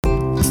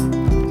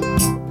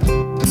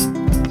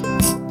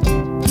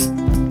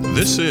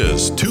This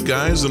is Two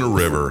Guys in a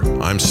River.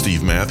 I'm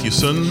Steve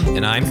Mathewson.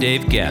 And I'm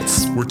Dave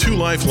Getz. We're two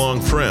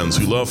lifelong friends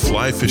who love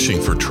fly fishing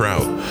for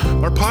trout.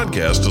 Our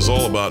podcast is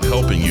all about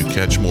helping you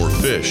catch more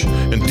fish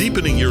and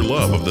deepening your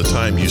love of the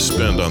time you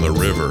spend on the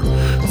river.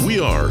 We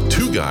are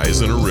Two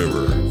Guys in a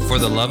River. For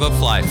the love of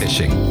fly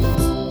fishing.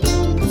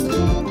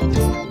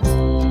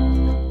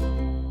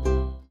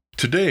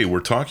 Today, we're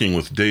talking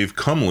with Dave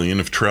Kumlian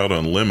of Trout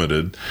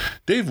Unlimited.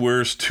 Dave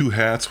wears two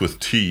hats with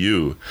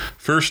TU.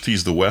 First,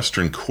 he's the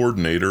Western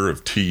Coordinator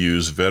of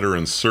TU's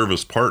Veteran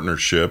Service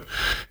Partnership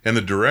and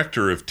the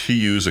Director of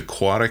TU's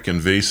Aquatic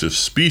Invasive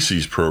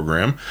Species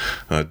Program.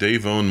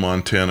 Dave owned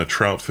Montana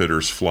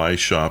Troutfitters Fly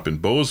Shop in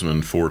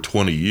Bozeman for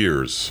 20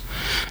 years.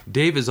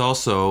 Dave is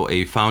also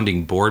a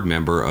founding board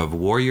member of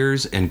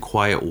Warriors and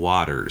Quiet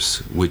Waters,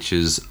 which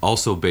is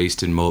also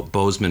based in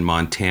Bozeman,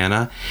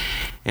 Montana.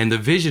 And the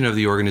vision of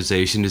the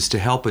organization is to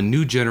help a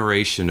new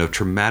generation of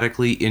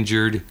traumatically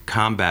injured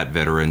combat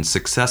veterans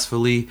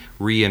successfully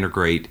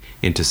reintegrate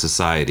into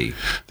society.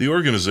 The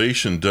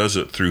organization does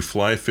it through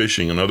fly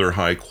fishing and other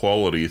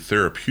high-quality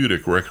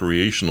therapeutic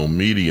recreational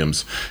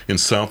mediums in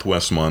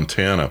southwest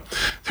Montana.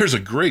 There's a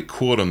great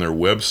quote on their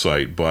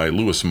website by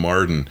Lewis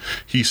Martin.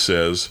 He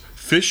says,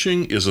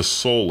 "Fishing is a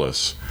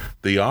solace,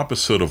 the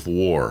opposite of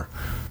war,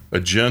 a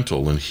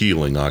gentle and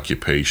healing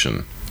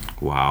occupation."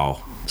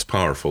 Wow. It's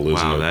powerful, isn't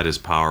it? Wow, that is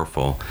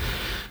powerful.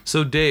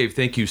 So, Dave,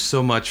 thank you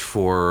so much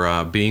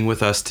for being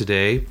with us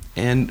today.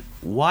 And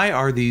why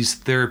are these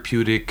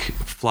therapeutic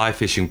fly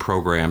fishing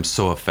programs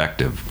so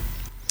effective?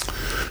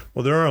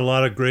 Well, there are a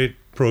lot of great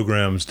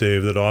programs,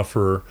 Dave, that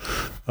offer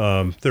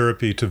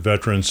therapy to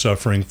veterans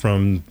suffering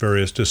from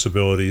various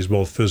disabilities,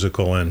 both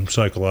physical and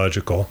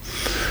psychological.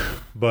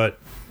 But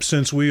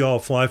since we all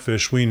fly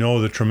fish, we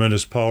know the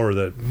tremendous power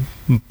that,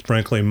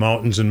 frankly,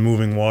 mountains and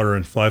moving water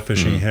and fly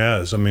fishing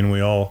has. I mean,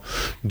 we all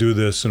do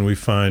this and we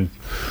find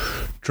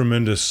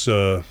tremendous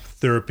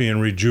therapy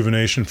and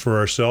rejuvenation for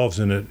ourselves,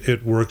 and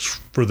it works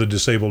for the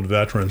disabled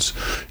veterans.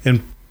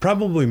 And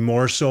probably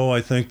more so,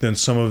 I think, than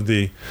some of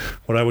the,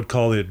 what I would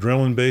call the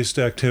adrenaline-based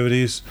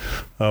activities,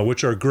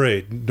 which are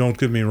great. Don't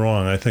get me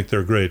wrong, I think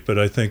they're great, but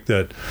I think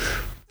that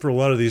for a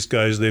lot of these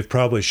guys, they've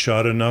probably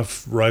shot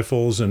enough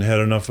rifles and had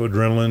enough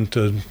adrenaline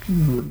to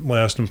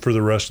last them for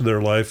the rest of their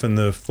life, and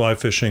the fly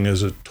fishing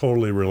is a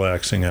totally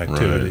relaxing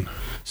activity. Right.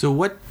 So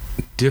what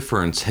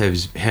difference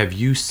have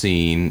you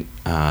seen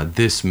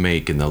this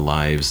make in the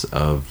lives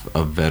of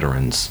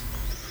veterans?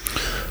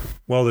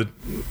 Well,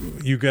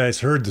 you guys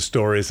heard the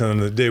stories on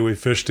the day we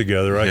fished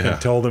together. I can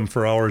tell them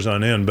for hours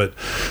on end, but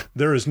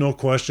there is no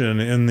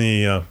question in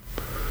the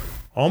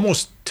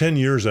almost 10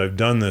 years I've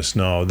done this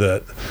now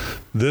that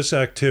this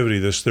activity,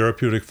 this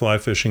therapeutic fly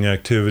fishing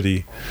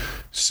activity,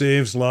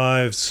 saves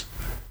lives,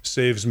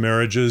 saves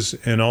marriages,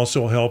 and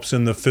also helps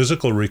in the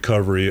physical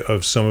recovery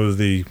of some of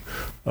the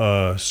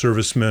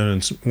servicemen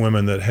and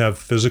women that have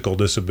physical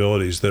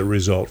disabilities that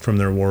result from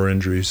their war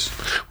injuries.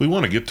 We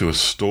want to get to a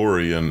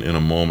story in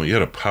a moment. You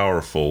had a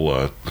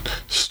powerful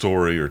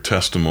story or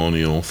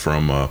testimonial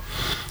from a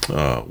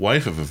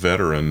wife of a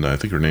veteran. I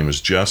think her name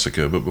is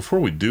Jessica. But before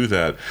we do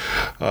that,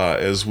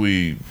 as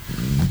we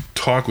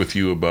talk with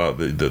you about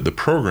the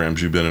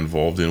programs you've been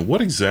involved in, what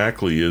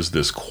exactly is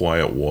this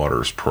Quiet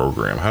Waters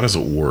program? How does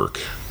it work?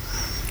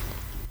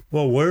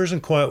 Well, Warriors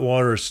and Quiet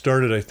Waters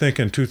started, I think,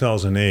 in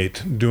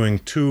 2008, doing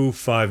 2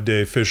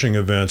 5-day fishing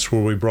events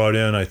where we brought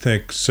in, I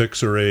think,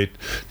 6 or 8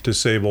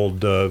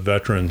 disabled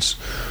veterans.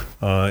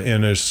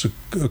 And there's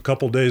a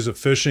couple days of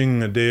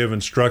fishing, a day of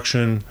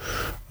instruction,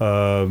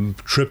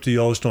 trip to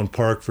Yellowstone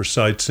Park for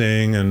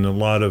sightseeing, and a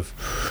lot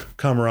of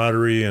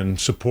camaraderie and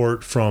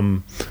support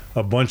from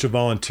a bunch of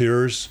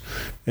volunteers.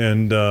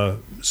 And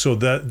so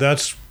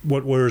that's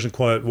what Warriors and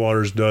Quiet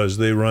Waters does.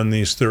 They run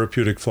these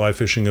therapeutic fly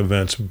fishing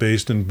events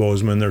based in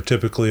Bozeman. They're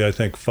typically, I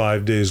think,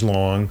 5 days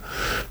long.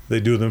 They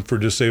do them for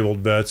disabled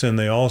vets, and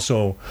they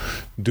also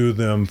do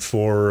them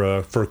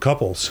for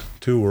couples,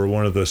 too, where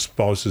one of the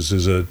spouses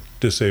is a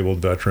disabled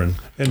veteran.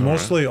 And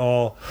mostly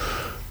all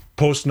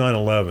post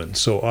 9/11.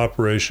 So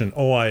Operation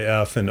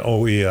OIF and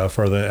OEF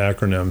are the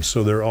acronyms.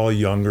 So they're all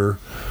younger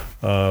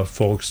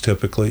folks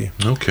typically.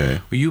 Okay.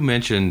 Well, you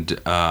mentioned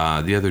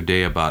the other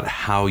day about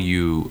how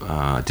you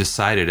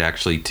decided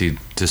actually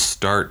to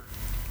start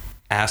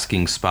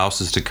asking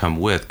spouses to come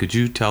with. Could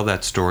you tell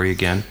that story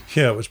again?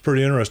 Yeah, it was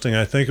pretty interesting.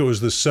 I think it was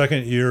the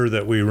second year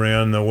that we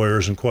ran the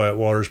Warriors and Quiet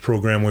Waters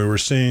program. We were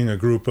seeing a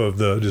group of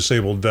the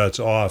disabled vets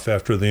off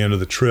after the end of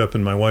the trip,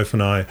 and my wife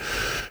and I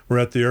were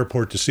at the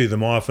airport to see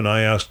them off, and I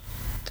asked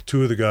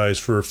 2 of the guys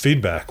for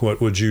feedback. What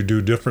would you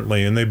do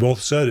differently? And they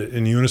both said it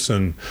in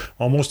unison,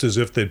 almost as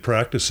if they'd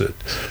practice it.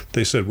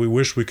 They said, "We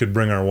wish we could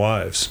bring our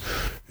wives."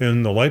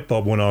 And the light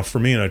bulb went off for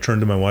me, and I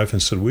turned to my wife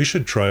and said, "We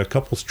should try a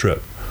couples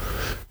trip."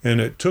 And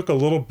it took a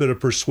little bit of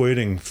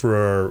persuading for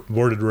our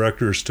board of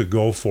directors to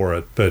go for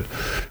it, but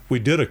we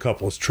did a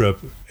couples trip,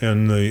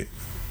 and the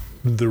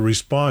the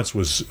response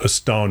was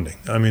astounding.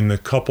 I mean, the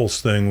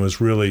couples thing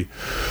was really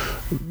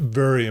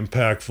very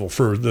impactful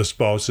for the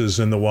spouses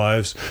and the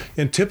wives.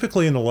 And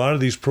typically in a lot of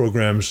these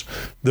programs,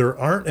 there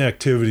aren't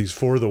activities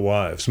for the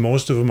wives.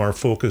 Most of them are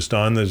focused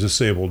on the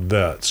disabled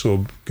vet.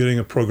 So getting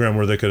a program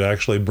where they could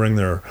actually bring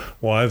their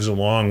wives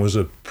along was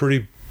a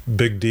pretty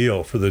big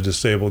deal for the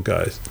disabled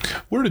guys.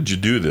 Where did you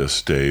do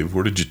this, Dave?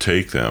 Where did you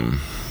take them?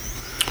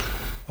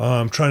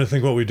 I'm trying to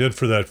think what we did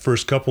for that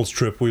first couples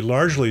trip. We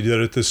largely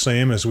did it the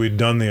same as we'd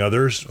done the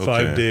others,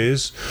 5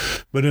 days.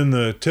 But in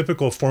the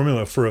typical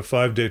formula for a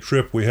 5-day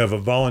trip, we have a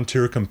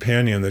volunteer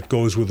companion that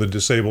goes with a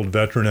disabled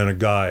veteran and a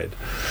guide.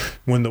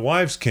 When the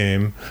wives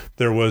came,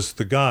 there was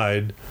the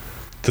guide,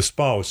 the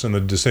spouse, and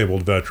the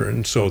disabled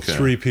veteran. So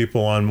 3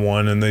 people on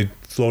one, and they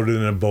floated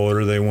in a boat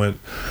or they went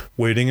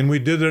wading. And we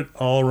did it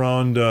all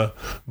around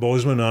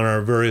Bozeman on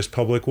our various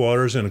public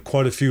waters, and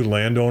quite a few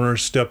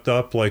landowners stepped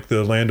up, like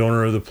the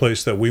landowner of the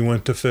place that we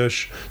went to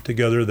fish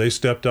together. They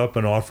stepped up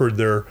and offered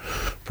their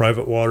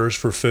private waters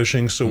for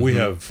fishing. So we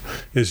have,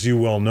 as you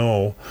well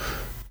know,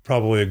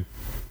 probably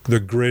the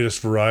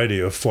greatest variety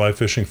of fly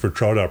fishing for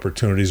trout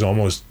opportunities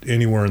almost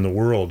anywhere in the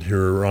world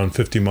here around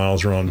 50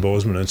 miles around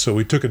Bozeman. And so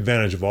we took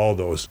advantage of all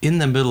those. In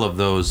the middle of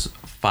those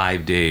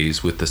 5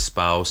 days with the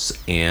spouse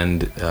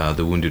and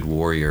the wounded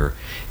warrior,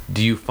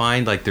 do you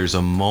find like there's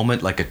a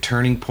moment, like a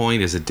turning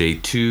point? Is it day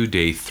 2,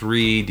 day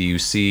 3? Do you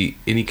see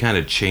any kind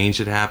of change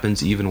that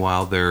happens even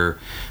while they're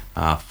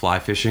fly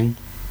fishing?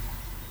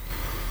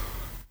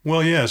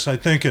 Well, yes, I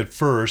think at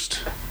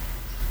first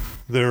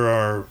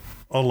there's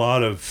a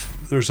lot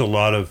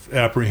of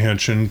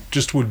apprehension.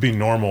 Just would be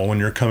normal when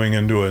you're coming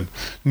into a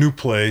new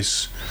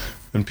place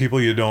and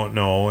people you don't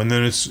know, and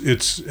then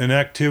it's an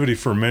activity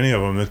for many of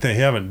them that they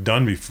haven't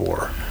done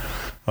before.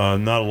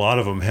 Not a lot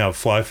of them have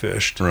fly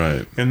fished,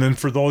 right? And then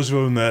for those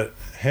of them that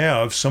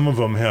have, some of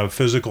them have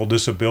physical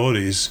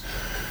disabilities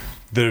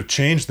that have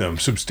changed them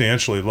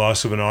substantially,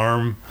 loss of an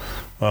arm,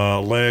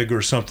 leg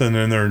or something,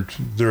 and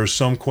there's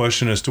some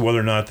question as to whether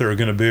or not they're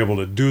going to be able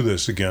to do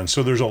this again.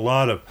 So there's a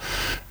lot of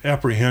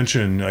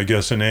apprehension, I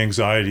guess, and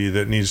anxiety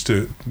that needs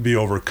to be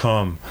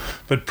overcome.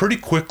 But pretty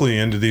quickly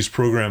into these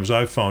programs,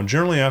 I've found,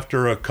 generally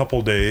after a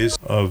couple days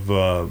of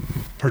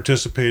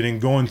participating,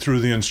 going through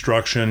the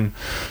instruction,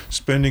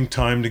 spending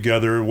time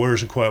together,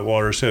 Warriors in Quiet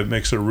Waters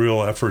makes a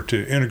real effort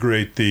to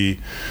integrate the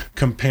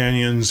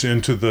companions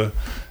into the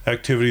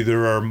activity.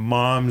 There are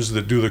moms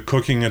that do the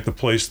cooking at the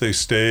place they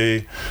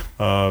stay.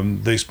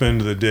 They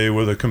spend the day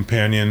with a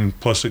companion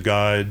plus a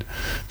guide.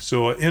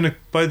 So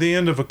by the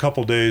end of a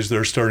couple days,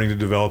 they're starting to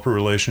develop a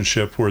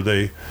relationship where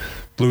they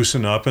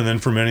loosen up. And then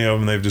for many of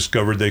them, they've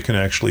discovered they can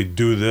actually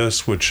do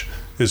this, which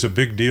is a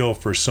big deal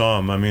for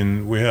some. I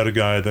mean, we had a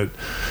guy that,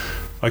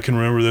 I can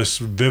remember this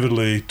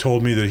vividly,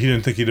 told me that he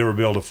didn't think he'd ever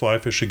be able to fly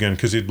fish again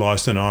because he'd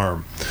lost an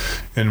arm.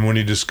 And when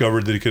he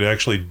discovered that he could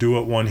actually do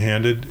it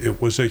one-handed,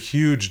 it was a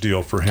huge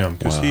deal for him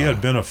because he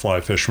had been a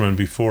fly fisherman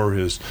before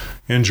his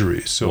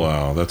injuries. So,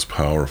 wow, that's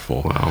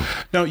powerful. Wow.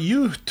 Now,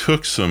 you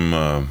took some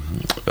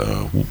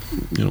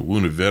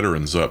wounded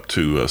veterans up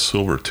to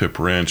Silvertip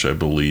Ranch, I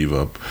believe,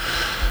 up.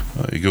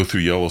 You go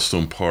through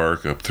Yellowstone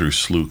Park, up through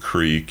Slough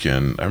Creek,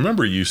 and I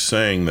remember you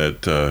saying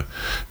that,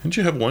 didn't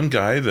you have one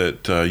guy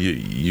that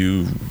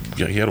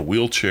he had a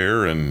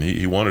wheelchair and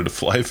he wanted to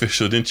fly fish,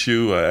 so didn't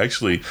you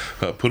actually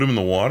put him in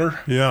the water?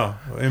 Yeah,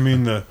 I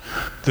mean,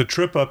 the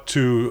trip up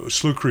to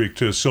Slough Creek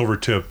to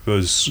Silvertip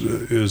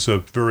is a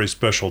very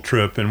special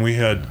trip, and we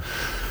had...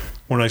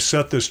 When I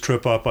set this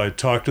trip up, I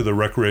talked to the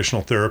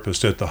recreational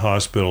therapist at the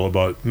hospital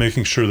about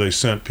making sure they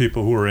sent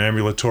people who are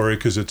ambulatory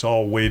because it's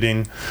all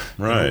waiting,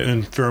 right,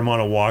 and a fair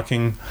amount of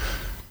walking.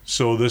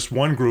 So this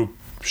one group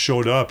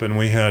showed up, and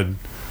we had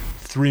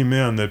 3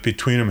 men that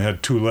between them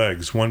had 2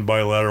 legs, one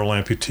bilateral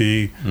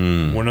amputee,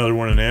 one other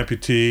one an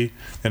amputee,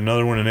 and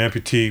another one an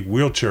amputee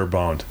wheelchair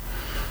bound.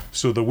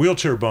 So the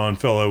wheelchair bound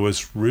fellow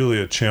was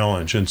really a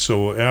challenge. And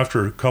so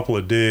after a couple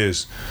of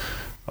days,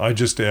 I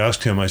just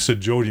asked him, I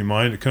said, Joe, do you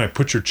mind? Can I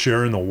put your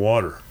chair in the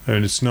water? I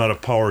mean, it's not a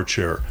power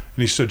chair. And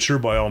he said, sure,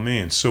 by all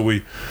means. So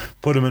we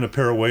put him in a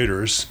pair of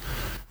waders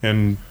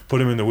and put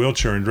him in the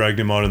wheelchair and dragged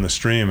him out in the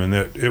stream. And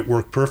it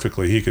worked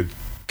perfectly. He could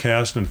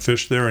cast and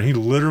fish there. And he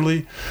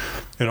literally,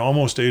 in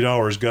almost 8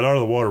 hours, got out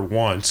of the water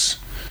once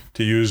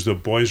to use the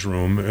boys'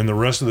 room. And the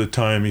rest of the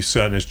time, he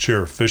sat in his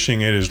chair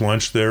fishing, ate his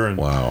lunch there. And,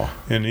 wow.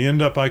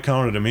 And I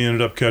counted him, he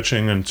ended up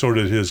catching, and so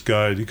did his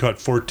guide. He caught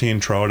 14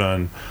 trout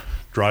on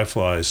dry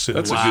flies.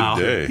 That's a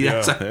good day.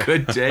 Yeah, that's a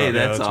good day.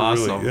 That's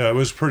awesome. It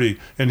was pretty,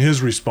 and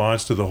his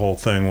response to the whole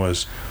thing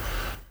was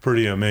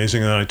pretty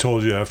amazing. And then I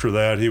told you after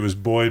that, he was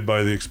buoyed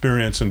by the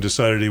experience and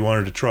decided he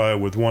wanted to try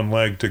with one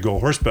leg to go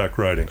horseback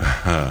riding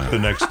the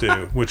next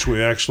day, which we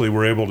actually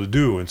were able to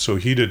do. And so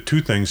he did 2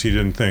 things he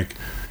didn't think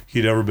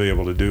he'd ever be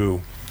able to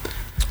do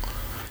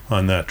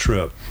on that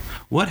trip.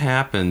 What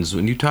happens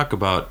when you talk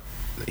about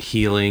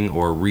healing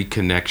or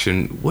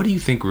reconnection? What do you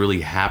think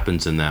really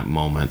happens in that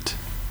moment?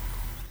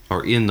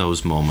 Or in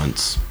those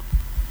moments?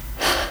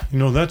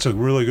 That's a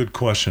really good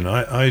question.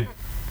 I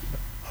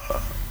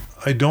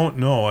I don't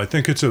know. I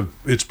think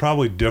it's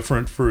probably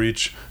different for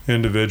each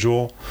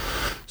individual.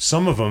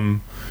 Some of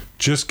them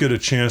just get a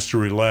chance to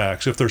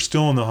relax. If they're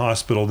still in the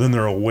hospital, then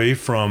they're away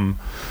from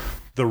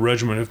the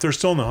regiment. If they're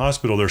still in the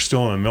hospital, they're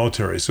still in the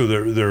military, so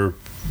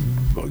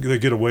they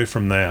get away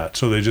from that.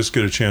 So they just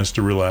get a chance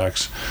to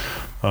relax.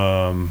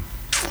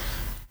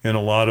 And a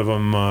lot of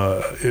them,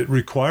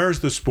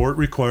 the sport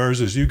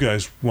requires, as you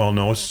guys well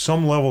know,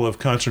 some level of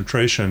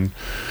concentration,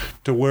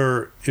 to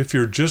where if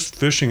you're just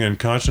fishing and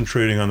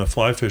concentrating on the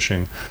fly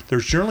fishing,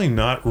 there's generally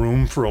not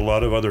room for a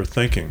lot of other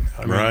thinking.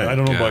 I mean, Right. I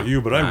don't know about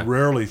you, but I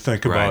rarely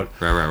think about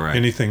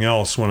anything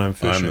else when I'm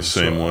fishing. I'm the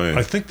same way.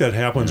 I think that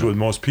happens with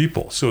most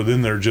people. So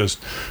then they're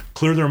just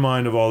clear their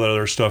mind of all that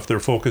other stuff.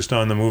 They're focused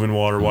on the moving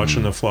water,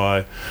 watching the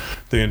fly,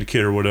 the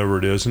indicator, whatever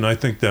it is. And I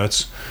think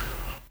that's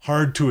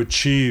hard to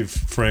achieve,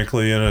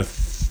 frankly, in a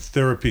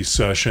therapy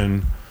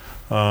session,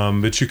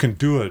 but you can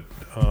do it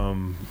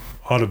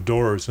out of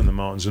doors in the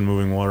mountains and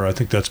moving water. I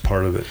think that's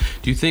part of it.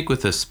 Do you think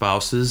with the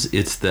spouses,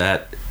 it's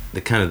that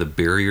the kind of the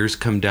barriers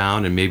come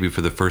down, and maybe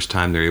for the first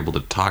time they're able to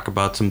talk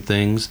about some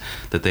things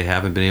that they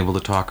haven't been able to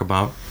talk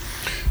about?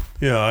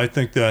 Yeah, I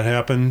think that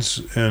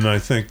happens, and I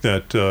think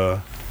that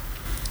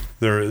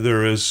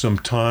there is some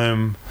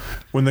time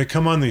when they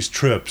come on these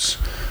trips.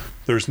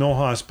 There's no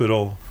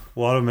hospital. A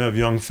lot of them have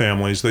young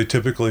families. They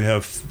typically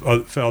have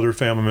other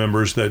family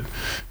members that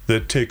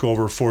take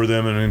over for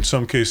them, and in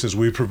some cases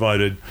we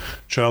provided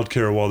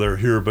childcare while they're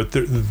here, but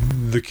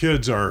the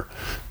kids are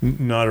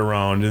not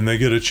around, and they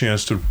get a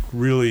chance to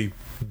really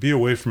be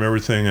away from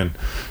everything and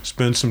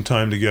spend some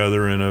time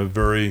together in a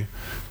very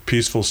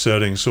peaceful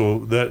setting. So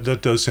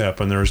that does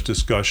happen. There's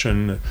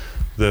discussion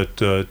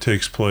that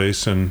takes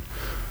place, and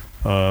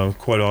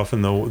quite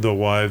often the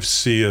wives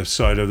see a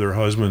side of their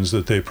husbands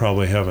that they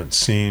probably haven't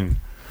seen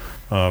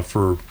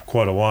for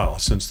quite a while,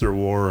 since their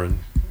war and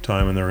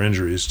time and their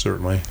injuries,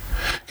 certainly.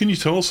 Can you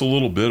tell us a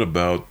little bit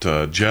about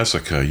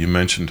Jessica? You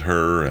mentioned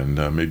her,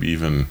 and maybe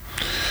even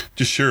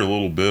just share a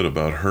little bit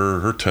about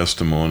her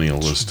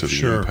testimonial as to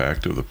the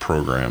impact of the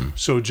program.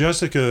 So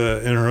Jessica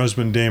and her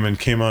husband Damon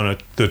came on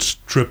that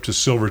trip to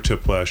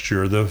Silvertip last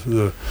year.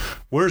 The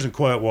Warriors in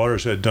Quiet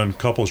Waters had done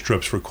couples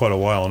trips for quite a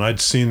while, and I'd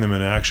seen them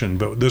in action,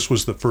 but this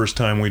was the first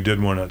time we did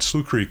one at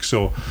Slough Creek.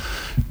 So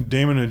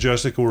Damon and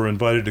Jessica were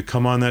invited to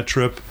come on that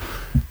trip,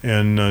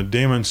 and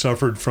Damon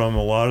suffered from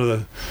a lot of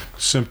the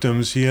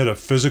symptoms. He had a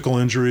physical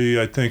injury,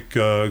 I think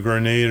a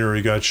grenade, or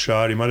he got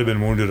shot. He might have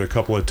been wounded a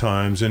couple of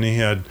times, and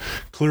he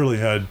clearly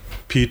had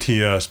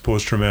PTS,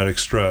 post-traumatic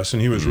stress,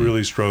 and he was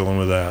really struggling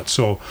with that.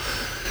 So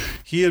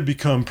he had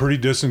become pretty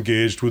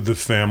disengaged with the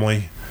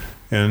family,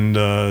 and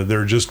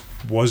there just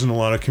wasn't a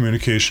lot of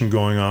communication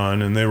going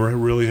on, and they were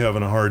really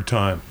having a hard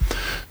time.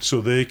 So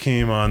they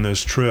came on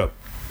this trip.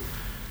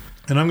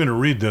 And I'm going to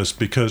read this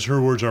because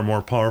her words are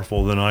more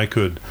powerful than I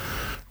could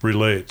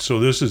relate. So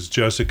this is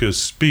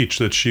Jessica's speech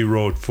that she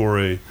wrote for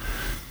a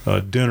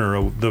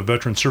dinner, the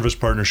Veteran Service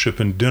Partnership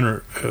and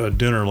dinner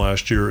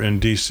last year in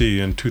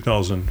D.C. in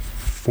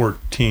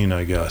 2014,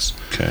 I guess.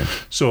 Okay.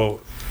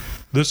 So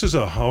this is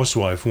a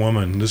housewife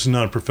woman. This is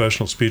not a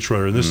professional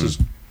speechwriter. This is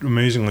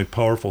amazingly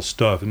powerful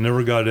stuff. It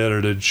never got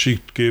edited.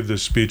 She gave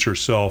this speech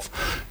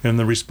herself, and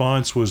the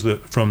response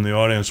from the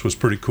audience was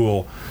pretty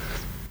cool.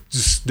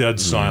 Just dead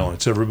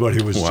silence.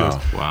 Everybody was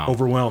just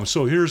overwhelmed.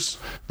 So here's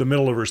the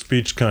middle of her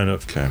speech, kind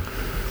of. Okay.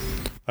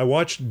 I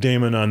watched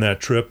Damon on that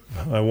trip.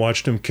 I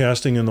watched him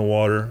casting in the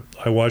water.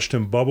 I watched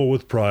him bubble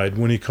with pride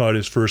when he caught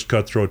his first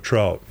cutthroat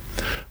trout.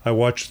 I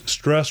watched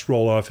stress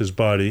roll off his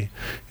body,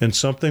 and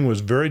something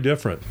was very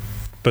different,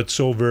 but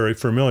so very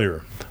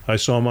familiar. I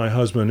saw my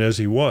husband as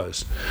he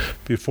was,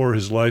 before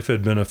his life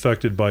had been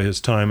affected by his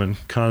time in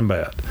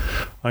combat.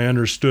 I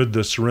understood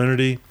the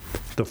serenity,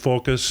 the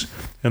focus,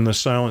 and the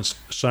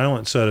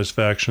silent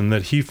satisfaction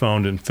that he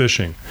found in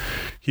fishing.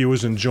 He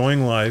was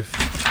enjoying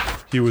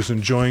life, he was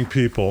enjoying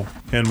people,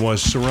 and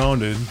was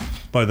surrounded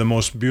by the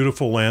most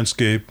beautiful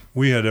landscape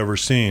we had ever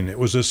seen. It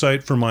was a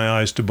sight for my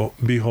eyes to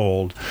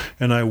behold,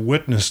 and I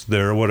witnessed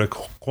there what a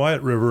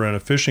quiet river and a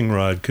fishing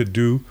rod could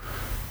do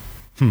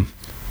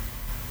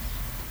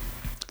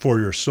for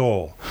your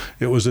soul.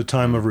 It was a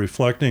time of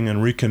reflecting and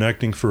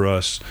reconnecting for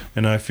us,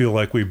 and I feel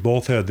like we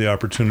both had the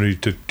opportunity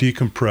to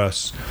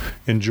decompress,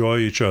 enjoy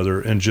each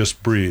other, and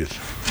just breathe.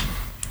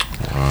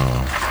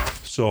 Wow.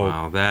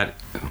 So that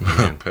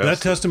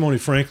testimony,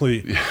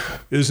 frankly,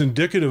 is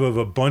indicative of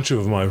a bunch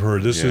of them I've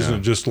heard. This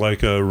isn't just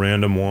like a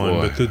random one,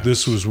 but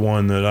this was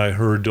one that I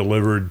heard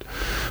delivered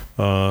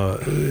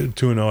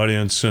to an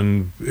audience,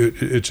 and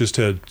it just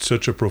had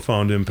such a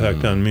profound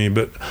impact on me.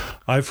 But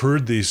I've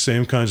heard these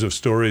same kinds of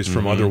stories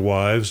from other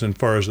wives as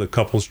far as the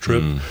couples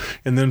trip.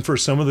 And then for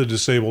some of the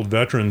disabled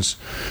veterans,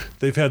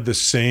 they've had the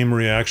same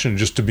reaction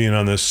just to being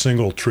on this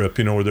single trip,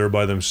 where they're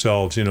by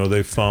themselves.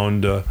 They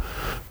found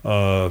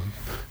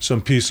some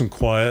peace and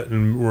quiet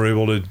and were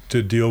able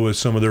to deal with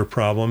some of their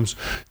problems.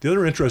 The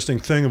other interesting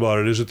thing about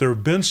it is that there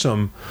have been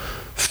some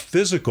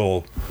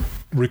physical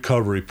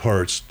recovery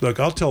parts. Like,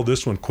 I'll tell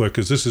this one quick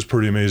because this is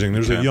pretty amazing.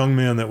 There's Okay. a young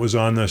man that was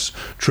on this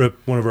trip,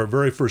 one of our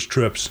very first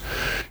trips,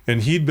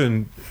 and he'd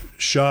been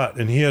shot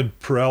and he had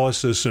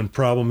paralysis and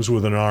problems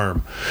with an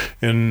arm.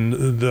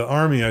 And the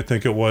Army, I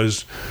think it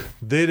was,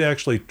 they'd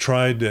actually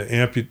tried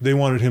to they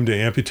wanted him to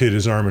amputate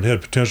his arm. It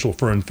had potential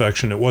for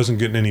infection. It wasn't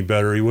getting any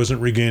better. He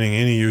wasn't regaining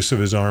any use of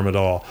his arm at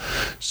all.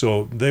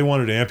 So they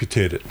wanted to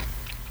amputate it.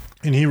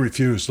 And he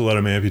refused to let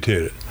him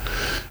amputate it.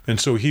 And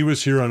so he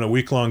was here on a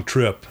week-long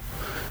trip.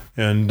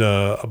 And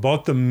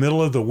about the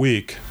middle of the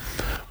week,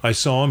 I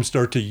saw him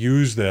start to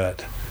use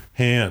that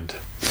hand.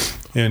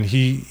 And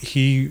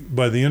he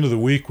by the end of the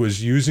week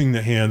was using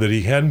the hand that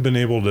he hadn't been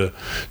able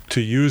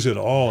to use at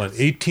all in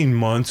 18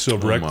 months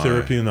of rec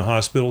therapy in the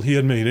hospital. He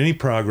hadn't made any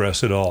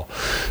progress at all.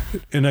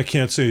 And I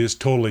can't say he's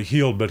totally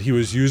healed, but he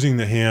was using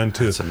the hand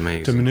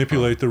to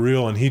manipulate the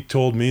reel. And he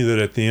told me that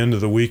at the end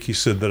of the week, he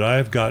said that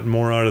I've gotten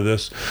more out of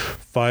this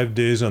 5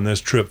 days on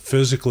this trip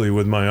physically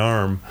with my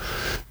arm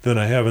than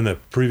I have in the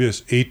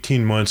previous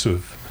 18 months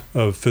of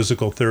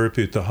physical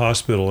therapy at the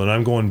hospital. And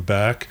I'm going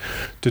back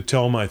to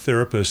tell my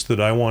therapist that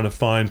I want to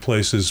find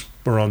places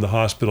around the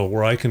hospital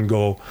where I can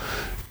go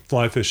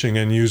fly fishing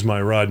and use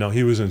my rod. Now,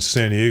 he was in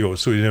San Diego,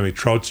 so he didn't have any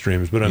trout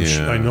streams, but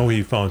I know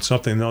he found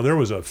something. Now, there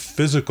was a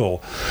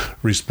physical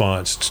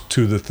response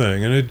to the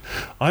thing. And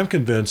I'm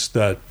convinced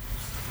that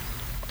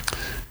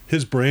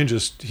his brain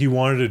he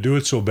wanted to do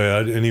it so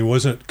bad, and he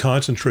wasn't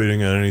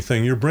concentrating on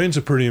anything. Your brain's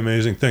a pretty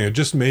amazing thing. It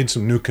just made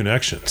some new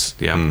connections.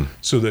 Yeah.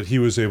 So that he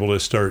was able to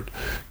start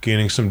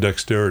gaining some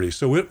dexterity.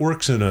 So it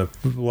works in a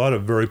lot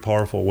of very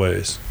powerful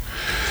ways.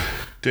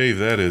 Dave,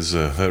 that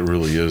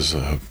really is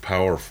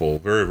powerful,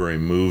 very, very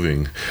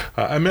moving.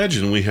 I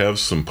imagine we have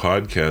some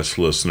podcast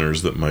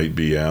listeners that might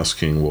be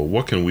asking, well,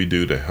 what can we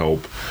do to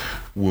help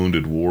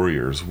wounded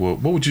warriors? Well,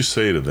 what would you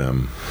say to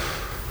them?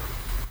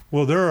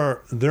 Well, there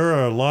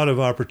are a lot of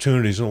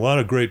opportunities and a lot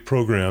of great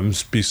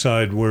programs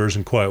beside Warriors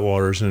in Quiet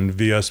Waters and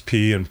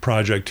VSP and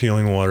Project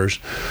Healing Waters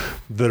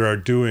that are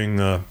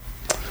doing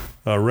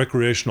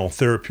recreational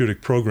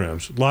therapeutic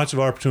programs. Lots of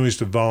opportunities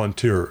to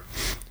volunteer.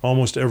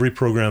 Almost every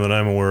program that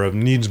I'm aware of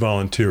needs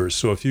volunteers.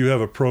 So if you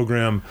have a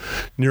program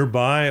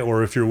nearby,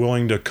 or if you're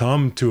willing to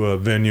come to a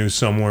venue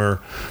somewhere,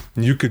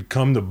 you could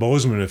come to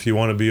Bozeman if you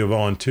want to be a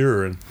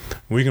volunteer, and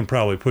we can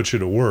probably put you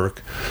to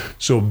work.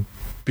 So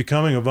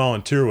becoming a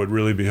volunteer would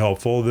really be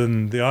helpful.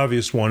 Then the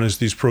obvious one is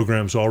these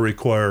programs all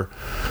require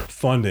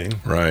funding.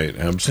 Right,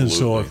 absolutely. And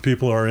so if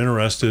people are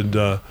interested,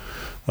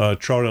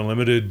 Trout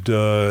Unlimited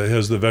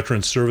has the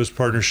Veteran Service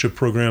Partnership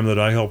Program that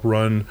I help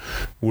run.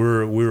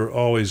 We're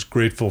always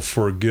grateful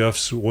for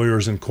gifts.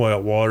 Warriors in Quiet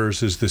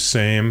Waters is the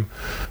same.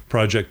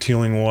 Project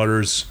Healing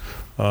Waters,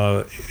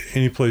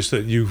 any place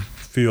that you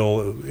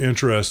feel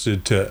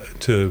interested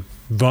to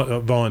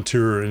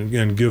volunteer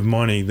and give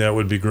money, that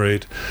would be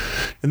great.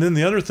 And then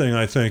the other thing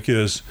I think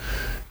is,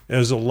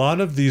 as a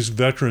lot of these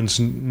veterans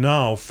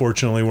now,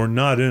 fortunately, we're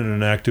not in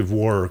an active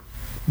war,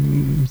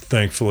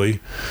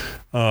 thankfully,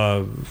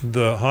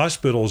 the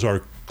hospitals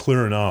are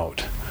clearing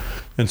out.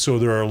 And so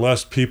there are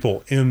less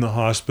people in the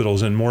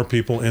hospitals and more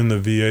people in the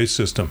VA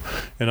system.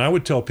 And I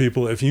would tell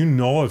people, if you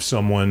know of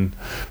someone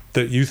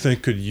that you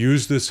think could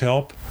use this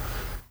help,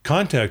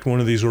 contact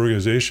one of these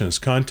organizations.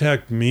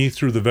 Contact me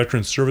through the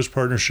Veteran Service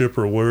Partnership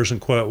or Warriors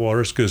in Quiet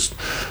Waters, because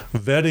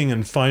vetting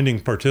and finding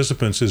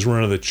participants is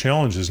one of the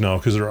challenges now,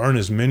 because there aren't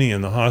as many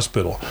in the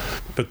hospital.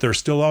 But they're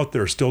still out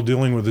there, still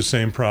dealing with the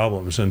same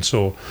problems. And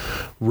so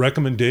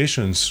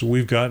recommendations,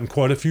 we've gotten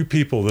quite a few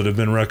people that have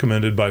been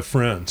recommended by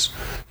friends.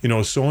 You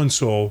know,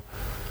 so-and-so,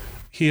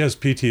 he has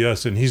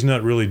PTS and he's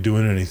not really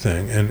doing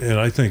anything. And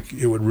I think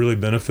it would really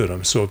benefit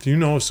him. So if you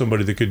know of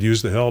somebody that could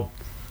use the help,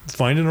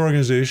 find an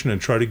organization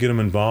and try to get them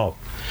involved.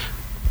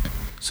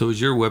 So is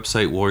your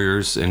website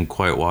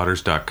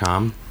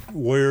warriorsandquietwaters.com?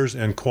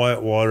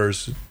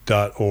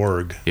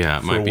 warriorsandquietwaters.org. Yeah,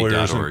 it might be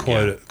Warriors .org,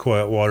 and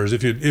Quiet Waters.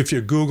 If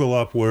you Google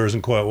up Warriors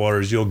and Quiet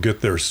Waters, you'll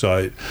get their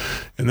site.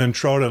 And then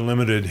Trout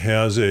Unlimited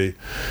has a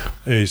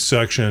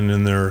section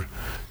in their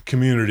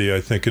community,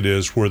 I think it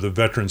is, where the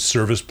Veteran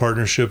Service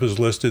Partnership is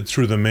listed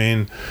through the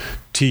main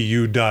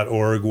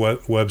tu.org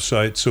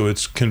website, so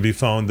it can be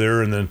found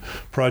there. And then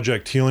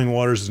Project Healing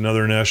Waters is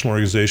another national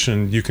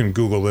organization. You can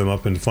Google them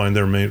up and find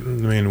their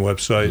main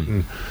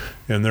website,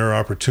 and there are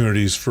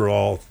opportunities for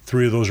all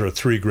three of those. Are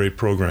three great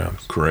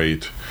programs.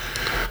 Great.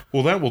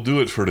 Well, that will do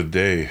it for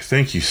today.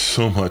 Thank you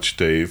so much,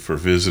 Dave, for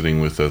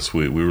visiting with us.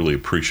 We really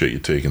appreciate you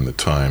taking the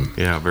time.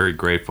 Yeah, very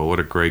grateful.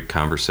 What a great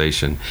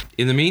conversation.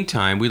 In the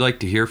meantime, we'd like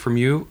to hear from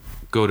you.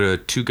 Go to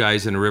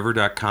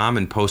twoguysinariver.com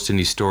and post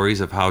any stories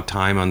of how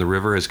time on the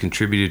river has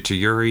contributed to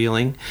your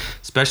healing,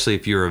 especially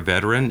if you're a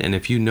veteran. And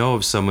if you know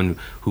of someone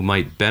who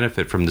might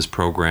benefit from this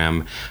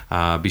program,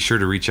 be sure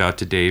to reach out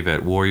to Dave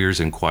at Warriors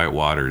in Quiet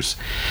Waters.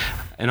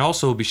 And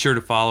also be sure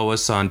to follow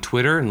us on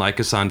Twitter and like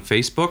us on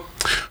Facebook.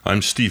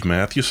 I'm Steve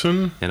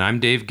Mathewson. And I'm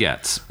Dave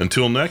Getz.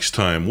 Until next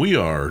time, we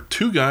are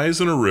Two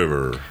Guys in a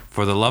River.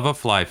 For the love of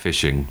fly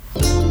fishing.